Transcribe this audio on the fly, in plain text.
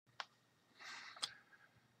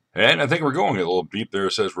And I think we're going. A little beep there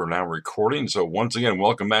says we're now recording. So once again,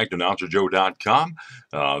 welcome back to AnnouncerJoe.com.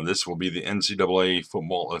 This will be the NCAA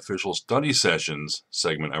Football Official Study Sessions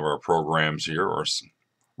segment of our programs here, or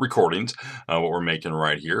recordings, what we're making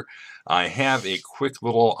right here. I have a quick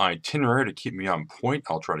little itinerary to keep me on point.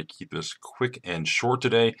 I'll try to keep this quick and short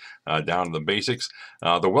today, down to the basics.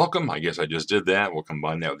 The welcome, I guess I just did that. We'll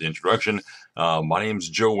combine that with the introduction. My name's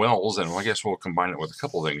Joe Wells, and I guess we'll combine it with a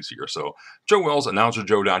couple things here. So, Joe Wells,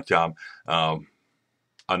 AnnouncerJoe.com.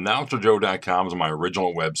 AnnouncerJoe.com is my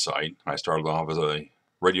original website. I started off as a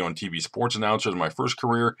radio and TV sports announcer in my first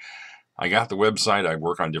career. I got the website, I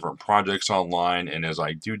work on different projects online, and as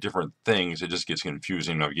I do different things, it just gets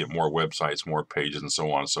confusing. I get more websites, more pages, and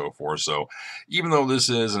so on and so forth. So even though this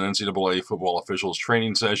is an NCAA football officials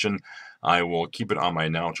training session, I will keep it on my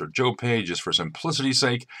Announcer Joe page just for simplicity's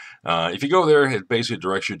sake. If you go there, it basically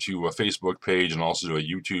directs you to a Facebook page and also to a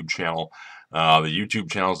YouTube channel. The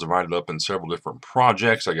YouTube channel is divided up in several different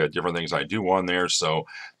projects. I got different things I do on there, so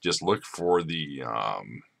just look for the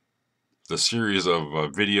series of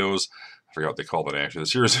videos. I forgot what they call it actually. The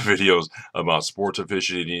series of videos about sports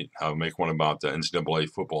officiating. I'll make one about NCAA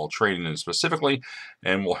football training specifically,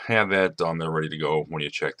 and we'll have that on there ready to go when you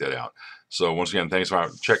check that out. So once again, thanks for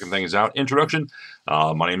checking things out. Introduction.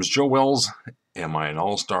 My name is Joe Wells. Am I an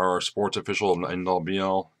all-star sports official in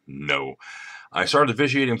NLBL? No. I started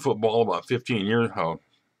officiating football about 15 years,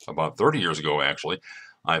 about 30 years ago actually.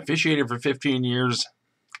 I officiated for 15 years.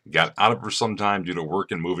 Got out of it for some time due to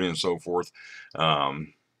work and moving and so forth.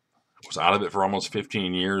 Was out of it for almost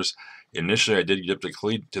 15 years. Initially, I did get up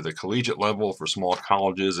to the collegiate level for small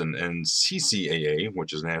colleges and NCAA,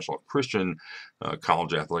 which is National Christian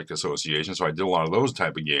College Athletic Association. So I did a lot of those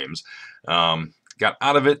type of games. Got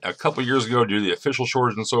out of it a couple years ago due to the official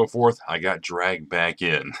shortage and so forth. I got dragged back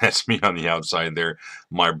in. That's me on the outside there.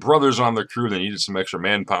 My brother's on the crew. They needed some extra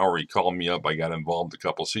manpower. He called me up. I got involved a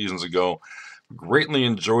couple seasons ago. Greatly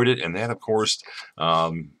enjoyed it, and that, of course,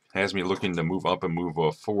 has me looking to move up and move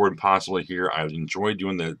forward possibly here. I enjoyed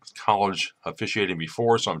doing the college officiating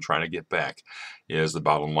before, so I'm trying to get back, is the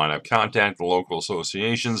bottom line. I've contacted the local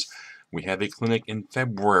associations. We have a clinic in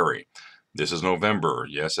February. This is November.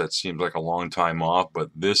 Yes, that seems like a long time off, but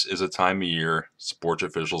this is a time of year sports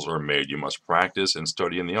officials are made. You must practice and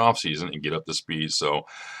study in the off season and get up to speed. So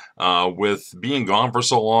with being gone for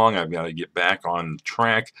so long, I've got to get back on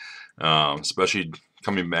track, especially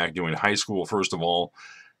coming back doing high school. First of all,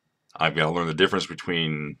 I've got to learn the difference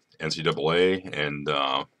between NCAA and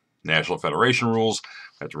National Federation rules.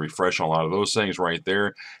 I have to refresh on a lot of those things right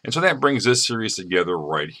there. And so that brings this series together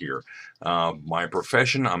right here. My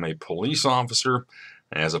profession, I'm a police officer.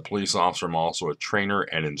 And as a police officer, I'm also a trainer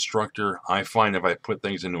and instructor. I find if I put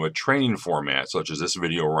things into a training format, such as this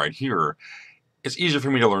video right here, it's easier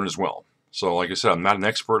for me to learn as well. So like I said, I'm not an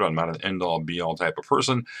expert. I'm not an end-all, be-all type of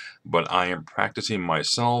person, but I am practicing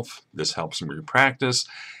myself. This helps me practice.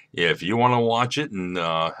 If you want to watch it and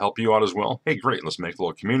help you out as well, hey, great. Let's make a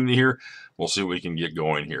little community here. We'll see what we can get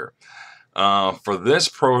going here. For this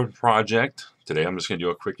project, today I'm just going to do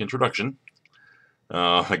a quick introduction.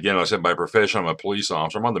 Again, I said by profession, I'm a police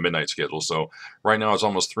officer. I'm on the midnight schedule, so right now it's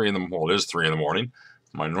almost 3 in the morning. Well, it is 3 in the morning.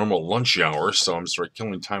 My normal lunch hour, so I'm sort of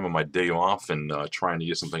killing time on my day off and trying to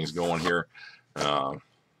get some things going here.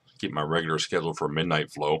 Keep my regular schedule for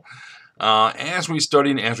midnight flow. As we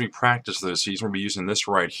study and as we practice this season, we'll be using this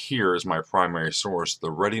right here as my primary source,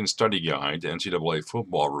 the Ready and Study Guide to NCAA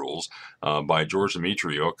Football Rules by George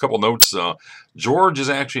Demetrio. A couple notes. George is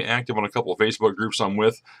actually active on a couple of Facebook groups I'm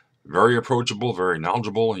with. Very approachable, very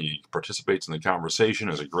knowledgeable. He participates in the conversation,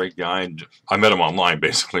 is a great guy. I met him online,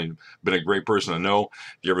 basically. Been a great person to know.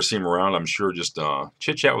 If you ever see him around, I'm sure just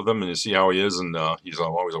chit-chat with him and you see how he is, and he's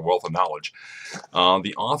always a wealth of knowledge.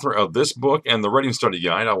 The author of this book and the Reading Study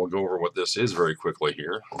Guide, I will go over what this is very quickly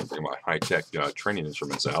here. I'll bring my high-tech training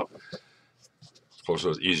instruments out. So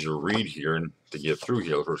it's easier to read here and to get through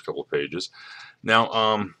here the first couple of pages.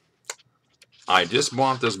 Now, I just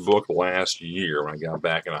bought this book last year when I got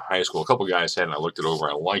back into high school. A couple guys had it, and I looked it over,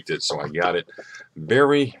 and I liked it, so I got it.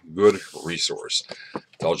 Very good resource.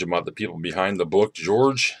 Tells you about the people behind the book.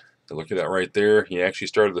 George, look at that right there. He actually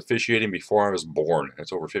started officiating before I was born.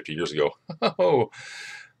 That's over 50 years ago.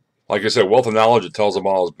 Like I said, wealth of knowledge. It tells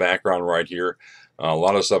about his background right here. A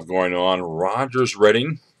lot of stuff going on. Rogers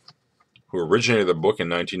Redding, who originated the book in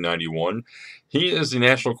 1991. He is the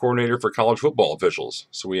national coordinator for college football officials.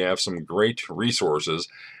 So we have some great resources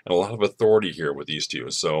and a lot of authority here with these two.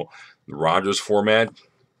 So the Rogers format,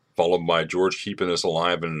 followed by George keeping this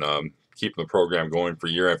alive and keeping the program going for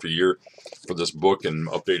year after year for this book and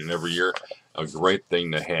updating every year. A great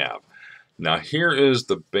thing to have. Now here is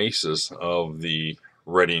the basis of the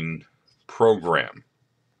Reading program.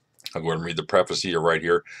 I'll go ahead and read the preface here right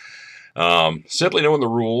here. Simply knowing the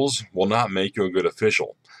rules will not make you a good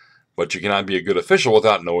official, but you cannot be a good official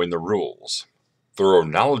without knowing the rules. Thorough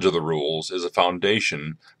knowledge of the rules is a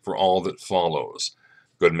foundation for all that follows.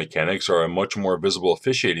 Good mechanics are a much more visible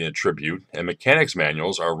officiating attribute, and mechanics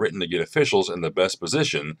manuals are written to get officials in the best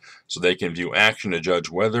position so they can view action to judge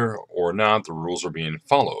whether or not the rules are being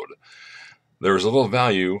followed. There is little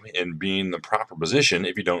value in being in the proper position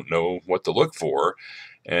if you don't know what to look for,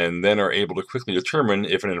 and then are able to quickly determine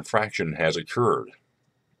if an infraction has occurred.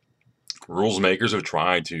 Rules makers have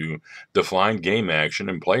tried to define game action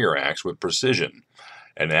and player acts with precision.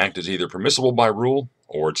 An act is either permissible by rule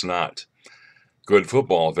or it's not. Good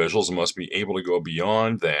football officials must be able to go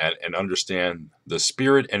beyond that and understand the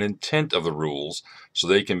spirit and intent of the rules so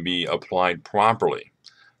they can be applied properly.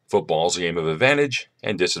 Football is a game of advantage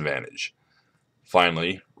and disadvantage.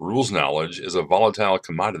 Finally, rules knowledge is a volatile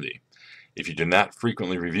commodity. If you do not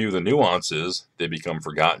frequently review the nuances, they become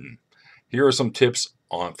forgotten. Here are some tips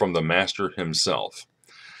from the master himself.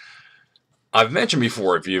 I've mentioned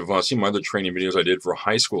before, if you've seen my other training videos I did for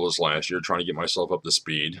high school this last year, trying to get myself up to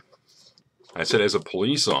speed, I said as a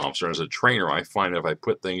police officer, as a trainer, I find that if I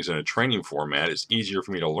put things in a training format, it's easier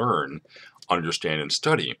for me to learn, understand, and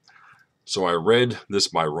study. So I read this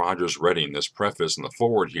by Rogers Redding, this preface and the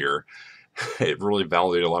forward here. It really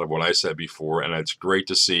validated a lot of what I said before, and it's great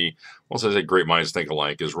to see, well, as I say, great minds think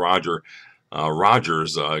alike, is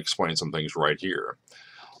Rogers explained some things right here.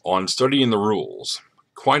 On studying the rules.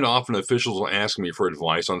 Quite often officials will ask me for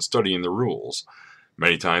advice on studying the rules.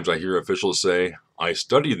 Many times I hear officials say, I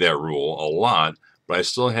studied that rule a lot, but I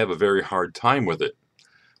still have a very hard time with it.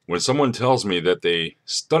 When someone tells me that they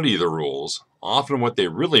study the rules, often what they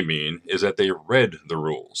really mean is that they read the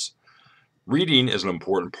rules. Reading is an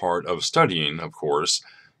important part of studying, of course,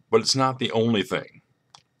 but it's not the only thing.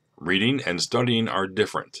 Reading and studying are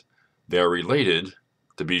different. They are related,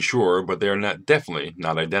 to be sure, but they are definitely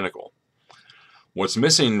not identical. What's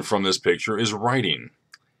missing from this picture is writing.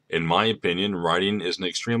 In my opinion, writing is an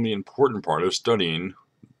extremely important part of studying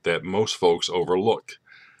that most folks overlook,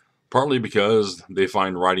 partly because they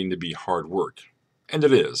find writing to be hard work, and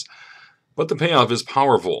it is. But the payoff is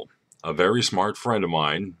powerful. A very smart friend of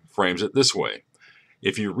mine frames it this way.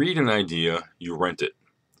 If you read an idea, you rent it.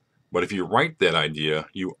 But if you write that idea,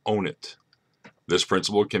 you own it. This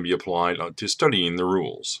principle can be applied to studying the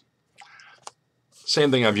rules.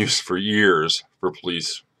 Same thing I've used for years for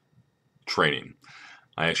police training.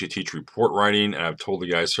 I actually teach report writing, and I've told the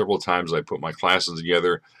guys several times I put my classes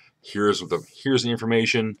together, here's the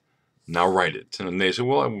information, now write it. And they say,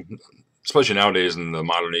 well, especially nowadays in the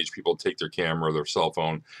modern age, people take their camera or their cell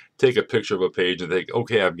phone, take a picture of a page and think,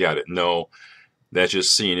 okay, I've got it. No, that's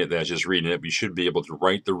just seeing it, that's just reading it. You should be able to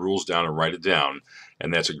write the rules down and write it down,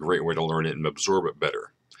 and that's a great way to learn it and absorb it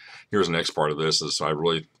better. Here's the next part of this, is I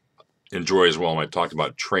really enjoy as well, and I talked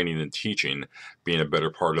about training and teaching being a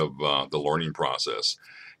better part of the learning process.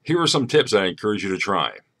 Here are some tips I encourage you to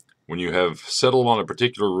try. When you have settled on a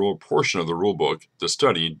particular rule portion of the rule book to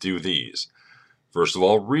study, do these. First of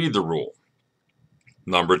all, read the rule.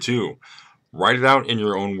 Number 2, write it out in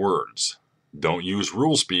your own words. Don't use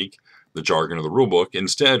rule speak, the jargon of the rule book.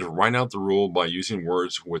 Instead, write out the rule by using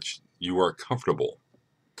words which you are comfortable.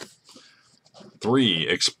 3,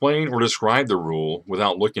 explain or describe the rule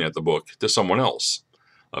without looking at the book to someone else.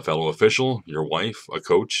 A fellow official, your wife, a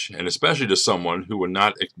coach, and especially to someone who would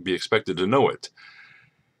not be expected to know it.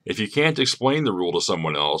 If you can't explain the rule to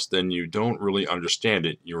someone else, then you don't really understand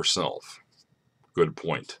it yourself. Good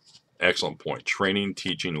point. Excellent point. Training,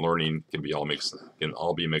 teaching, learning can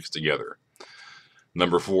all be mixed together.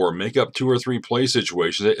 Number 4, make up 2 or 3 play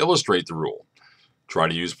situations that illustrate the rule. Try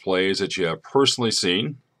to use plays that you have personally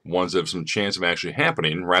seen, ones that have some chance of actually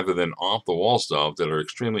happening, rather than off-the-wall stuff that are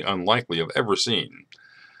extremely unlikely of ever seen.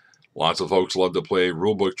 Lots of folks love to play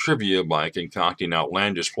rulebook trivia by concocting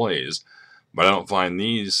outlandish plays, but I don't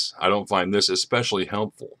find this especially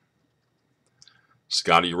helpful.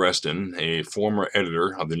 Scotty Reston, a former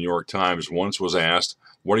editor of the New York Times, once was asked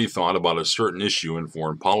what he thought about a certain issue in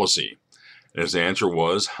foreign policy. And his answer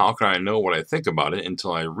was, how can I know what I think about it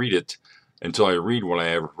until I read what I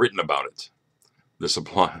have written about it? This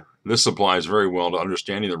applies very well to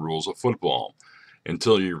understanding the rules of football.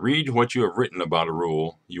 Until you read what you have written about a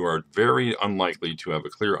rule, you are very unlikely to have a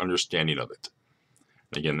clear understanding of it.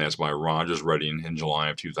 Again, that's by Rogers Redding in July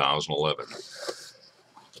of 2011.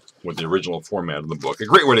 With the original format of the book. A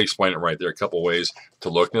great way to explain it right there. A couple ways to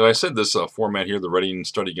look. As I said, this format here, the Reading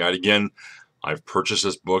Study Guide, again, I've purchased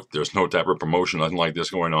this book. There's no type of promotion, nothing like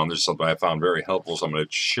this going on. This is something I found very helpful, so I'm going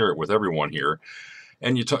to share it with everyone here.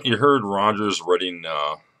 And you heard Rogers writing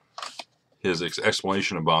his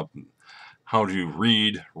explanation about how to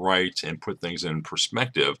read, write, and put things in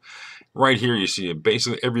perspective. Right here you see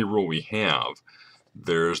basically every rule we have.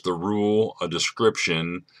 There's the rule, a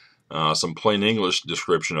description, some plain English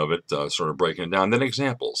description of it, sort of breaking it down, then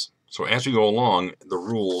examples. So as we go along, the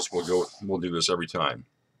rules we'll do this every time.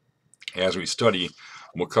 As we study,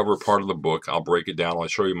 we'll cover part of the book. I'll break it down. I'll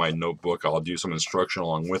show you my notebook. I'll do some instruction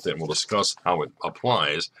along with it, and we'll discuss how it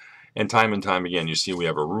applies. And time again, you see we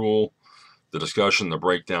have a rule, the discussion, the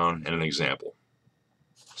breakdown, and an example.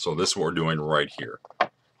 So this is what we're doing right here.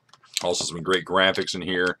 Also some great graphics in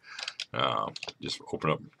here. Just open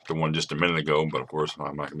up the one just a minute ago, but of course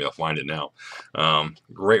I'm not going to be able to find it now.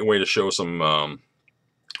 Great way to show some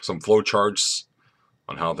flow charts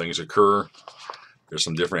on how things occur. There's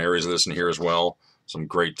some different areas of this in here as well. Some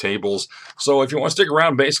great tables. So if you want to stick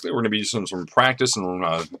around, basically we're going to be doing some practice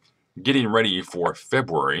and getting ready for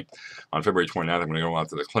February. On February 29th, I'm going to go out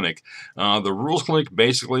to the clinic. The rules clinic,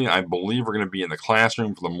 basically, I believe we're going to be in the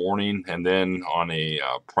classroom for the morning and then on a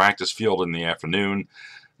practice field in the afternoon.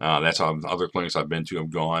 That's how other clinics I've been to have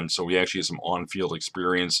gone. So we actually have some on-field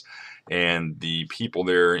experience, and the people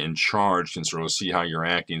there in charge can sort of see how you're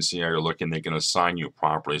acting, see how you're looking. They can assign you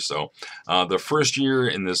properly. So the first year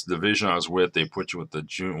in this division I was with, they put you with the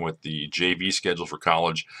JV schedule for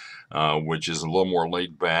college, which is a little more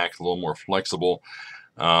laid back, a little more flexible.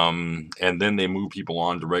 And then they move people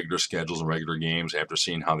on to regular schedules and regular games after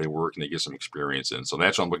seeing how they work, and they get some experience in. So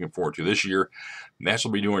that's what I'm looking forward to this year. And that's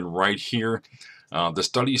what we'll be doing right here. The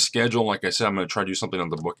study schedule, like I said, I'm going to try to do something on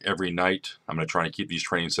the book every night. I'm going to try to keep these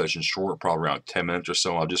training sessions short, probably around 10 minutes or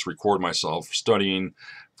so. I'll just record myself studying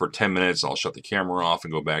for 10 minutes. I'll shut the camera off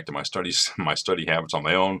and go back to my study habits on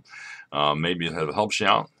my own. Maybe it helps you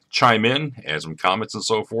out. Chime in, add some comments and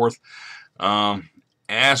so forth.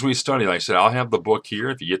 As we study, like I said, I'll have the book here.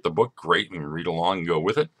 If you get the book, great. You can read along and go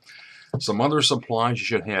with it. Some other supplies you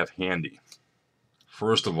should have handy.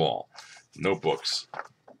 First of all, notebooks.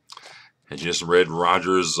 I just read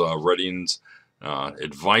Rogers' Redding's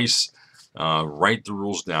advice. Write the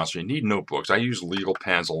rules down. So you need notebooks. I use legal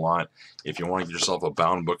pads a lot. If you want to get yourself a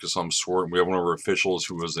bound book of some sort, we have one of our officials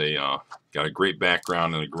who is got a great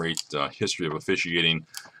background and a great history of officiating.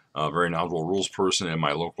 Very knowledgeable rules person in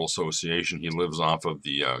my local association. He lives off of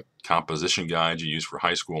the composition guides you use for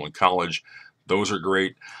high school and college. Those are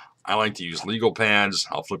great. I like to use legal pads.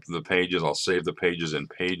 I'll flip to the pages. I'll save the pages in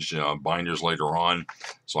page binders later on,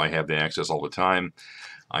 so I have the access all the time.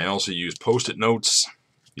 I also use Post-it notes.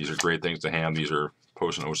 These are great things to have. These are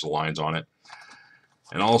Post-it notes with lines on it.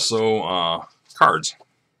 And also cards,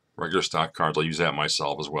 regular stock cards. I'll use that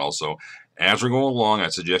myself as well. So as we're going along, I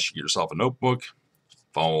suggest you get yourself a notebook,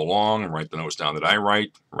 follow along, and write the notes down that I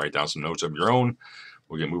write. Write down some notes of your own.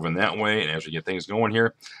 We'll get moving that way, and as we get things going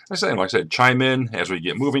here, like I said, chime in as we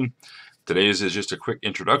get moving. Today's is just a quick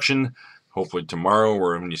introduction. Hopefully tomorrow,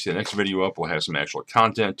 or when you see the next video up, we'll have some actual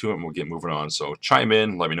content to it, and we'll get moving on. So chime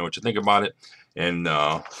in, let me know what you think about it, and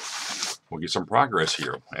we'll get some progress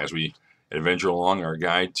here as we adventure along our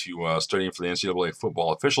guide to studying for the NCAA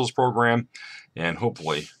Football Officials Program, and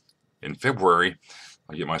hopefully in February,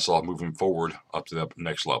 I'll get myself moving forward up to the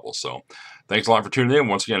next level. So thanks a lot for tuning in.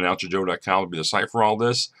 Once again, AnnouncerJoe.com will be the site for all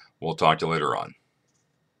this. We'll talk to you later on.